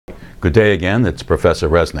Good day again, it's Professor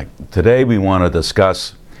Resnick. Today we want to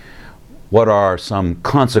discuss what are some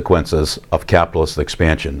consequences of capitalist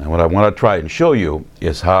expansion. And what I want to try and show you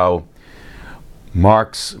is how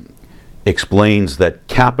Marx explains that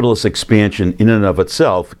capitalist expansion in and of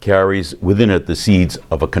itself carries within it the seeds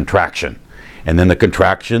of a contraction. And then the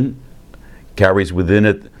contraction carries within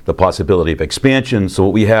it the possibility of expansion. So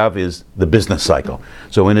what we have is the business cycle.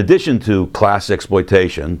 So in addition to class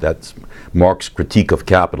exploitation, that's Marx's critique of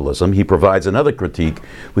capitalism, he provides another critique,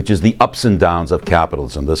 which is the ups and downs of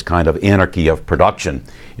capitalism, this kind of anarchy of production,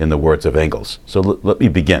 in the words of Engels. So let me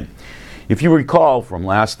begin. If you recall from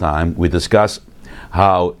last time, we discussed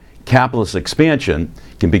how capitalist expansion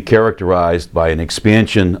can be characterized by an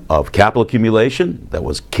expansion of capital accumulation, that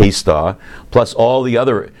was K-star, plus all the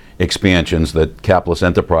other expansions that capitalist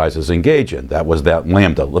enterprises engage in. That was that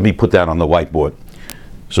lambda. Let me put that on the whiteboard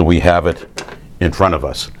so we have it in front of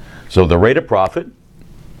us. So the rate of profit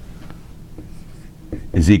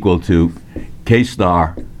is equal to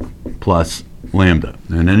K-star plus lambda.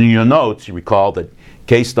 And then in your notes, you recall that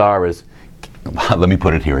K-star is, let me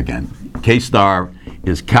put it here again. K-star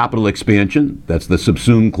is capital expansion. That's the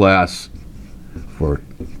subsumed class for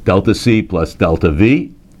delta C plus delta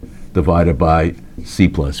V divided by C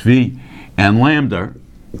plus V. And lambda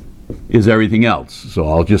is everything else. So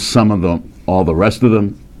I'll just sum of them, all the rest of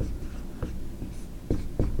them.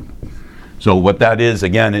 So what that is,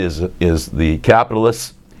 again, is the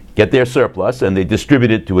capitalists get their surplus and they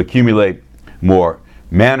distribute it to accumulate more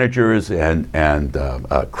managers and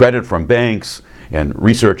credit from banks and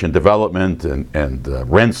research and development and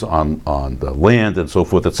rents on the land and so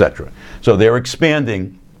forth, etc. So they're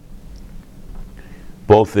expanding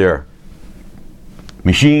both their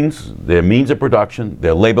machines, their means of production,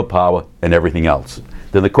 their labor power, and everything else.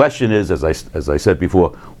 Then the question is, as I said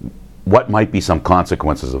before, what might be some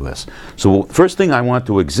consequences of this? So first thing I want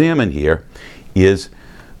to examine here is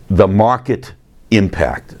the market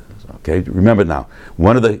impact. Okay, remember now,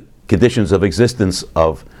 one of the conditions of existence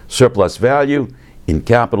of surplus value in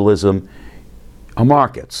capitalism are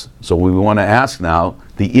markets. So we want to ask now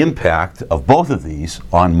the impact of both of these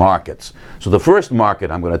on markets. So the first market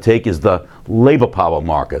I'm going to take is the labor power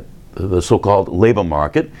market, the so-called labor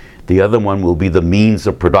market. The other one will be the means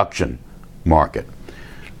of production market.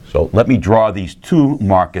 So let me draw these two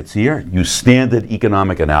markets here, use standard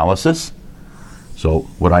economic analysis. So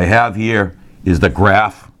what I have here is the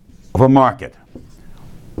graph of a market.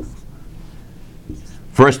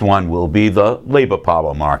 First one will be the labor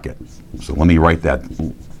power market. So let me write that.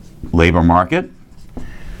 Labor market,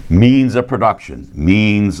 means of production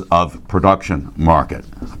market.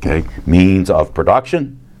 Okay, means of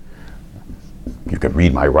production. You can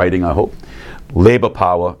read my writing, I hope. Labor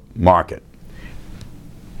power market.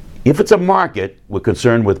 If it's a market, we're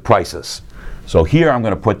concerned with prices. So here I'm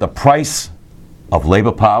going to put the price of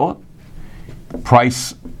labor power,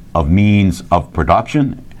 price of means of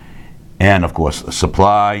production, and of course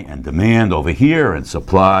supply and demand over here and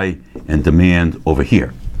supply and demand over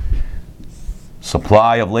here.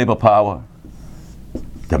 Supply of labor power,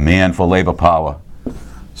 demand for labor power,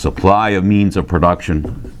 supply of means of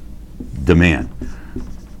production, demand.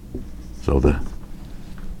 So the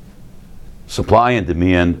supply and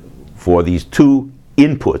demand for these two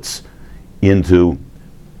inputs into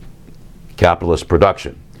capitalist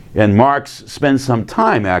production. And Marx spends some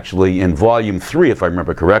time actually in volume 3, if I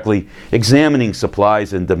remember correctly, examining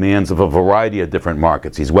supplies and demands of a variety of different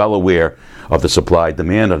markets. He's well aware of the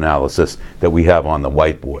supply-demand analysis that we have on the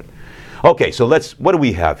whiteboard. Okay, so what do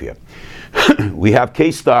we have here? We have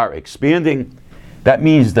K-star expanding. That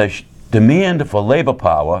means the demand for labor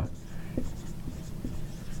power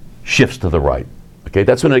shifts to the right. Okay,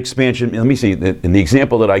 that's when an expansion, let me see, in the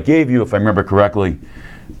example that I gave you, if I remember correctly,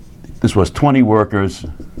 this was 20 workers,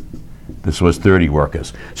 this was 30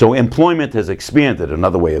 workers. So employment has expanded.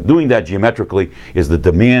 Another way of doing that geometrically is the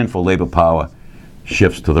demand for labor power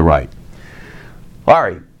shifts to the right. All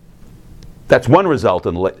right, that's one result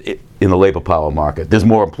in the labor power market. There's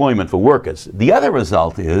more employment for workers. The other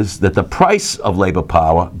result is that the price of labor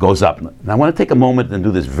power goes up. Now I want to take a moment and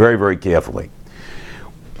do this very, very carefully.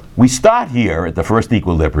 We start here at the first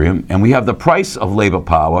equilibrium, and we have the price of labor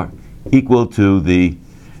power equal to the,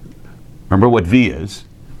 remember what V is?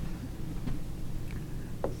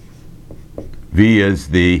 V is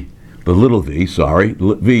the little v, sorry.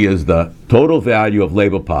 V is the total value of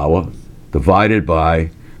labor power divided by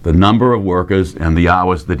the number of workers and the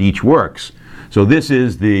hours that each works. So this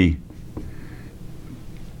is the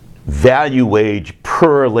value wage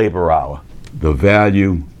per labor hour. The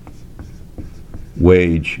value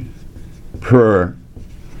wage per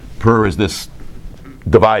is this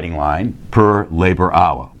dividing line, per labor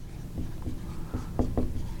hour.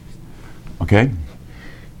 Okay?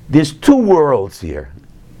 There's two worlds here.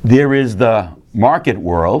 There is the market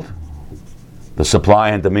world, the supply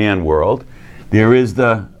and demand world. There is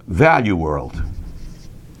the value world.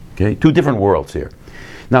 Okay? Two different worlds here.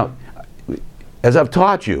 Now, as I've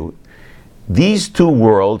taught you, these two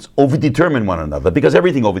worlds overdetermine one another because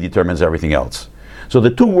everything overdetermines everything else. So the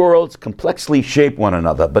two worlds complexly shape one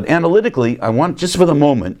another, but analytically, I want, just for the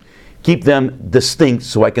moment, keep them distinct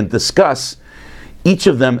so I can discuss each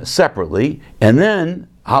of them separately and then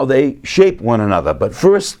how they shape one another. But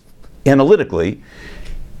first, analytically,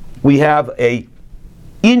 we have an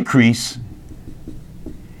increase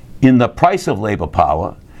in the price of labor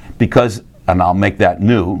power because, and I'll make that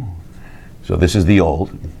new, so this is the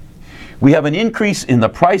old. We have an increase in the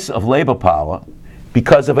price of labor power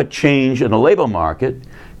because of a change in the labor market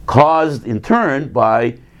caused in turn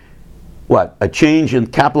by what? A change in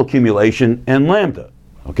capital accumulation and lambda.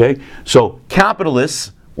 Okay? So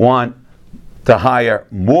capitalists want to hire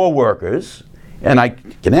more workers, and I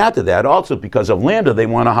can add to that also because of lambda they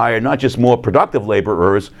want to hire not just more productive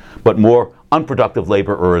laborers but more unproductive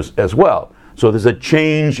laborers as well. So there's a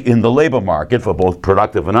change in the labor market for both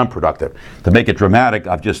productive and unproductive. To make it dramatic,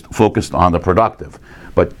 I've just focused on the productive.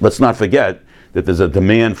 But let's not forget that there's a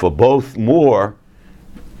demand for both more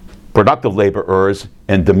productive laborers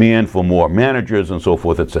and demand for more managers and so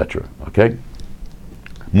forth, etc. Okay?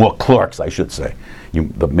 More clerks, I should say.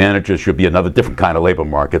 The managers should be another different kind of labor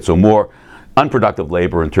market, so more unproductive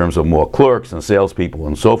labor in terms of more clerks and salespeople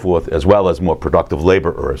and so forth, as well as more productive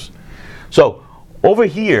laborers. So over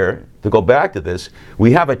here, to go back to this,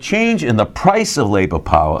 we have a change in the price of labor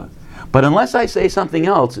power, but unless I say something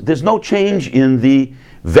else, there's no change in the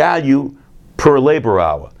value per labor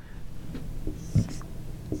hour.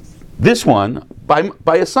 This one,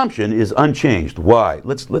 by assumption, is unchanged. Why?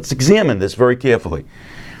 Let's examine this very carefully.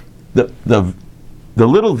 The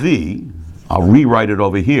little v, I'll rewrite it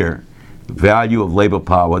over here, value of labor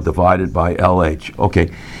power divided by LH.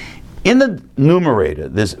 Okay. In the numerator,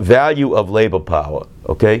 this value of labor power,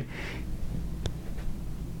 okay,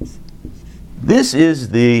 this is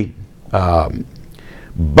the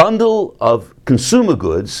bundle of consumer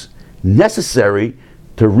goods necessary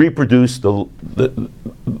to reproduce the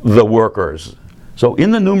workers. So in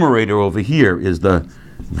the numerator over here is the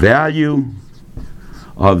value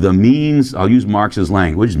of the means, I'll use Marx's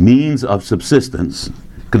language, means of subsistence,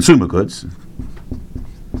 consumer goods,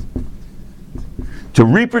 to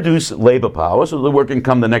reproduce labor power so the worker can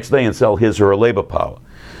come the next day and sell his or her labor power.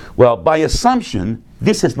 Well, by assumption,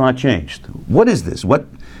 this has not changed. What is this? What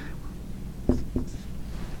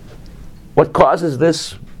causes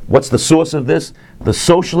this? What's the source of this? The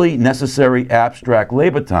socially necessary abstract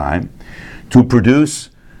labor time to produce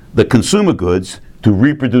the consumer goods to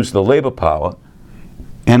reproduce the labor power.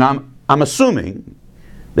 And I'm assuming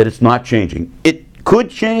that it's not changing. It could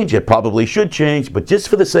change, it probably should change, but just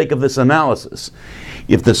for the sake of this analysis,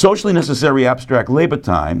 if the socially necessary abstract labor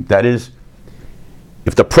time, that is,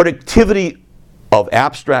 if the productivity of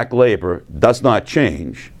abstract labor does not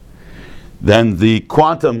change, then the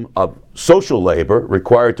quantum of social labor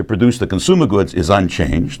required to produce the consumer goods is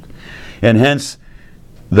unchanged, and hence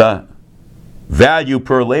the value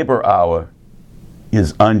per labor hour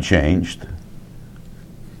is unchanged,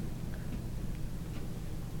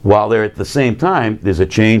 while there at the same time there's a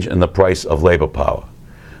change in the price of labor power.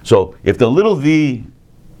 So if the little v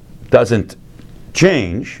doesn't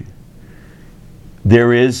change,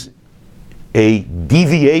 there is a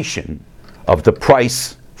deviation of the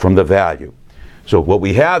price from the value. So what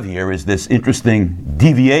we have here is this interesting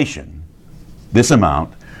deviation, this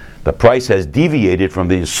amount. The price has deviated from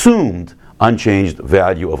the assumed unchanged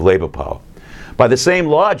value of labor power. By the same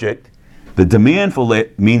logic, the demand for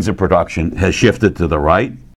means of production has shifted to the right,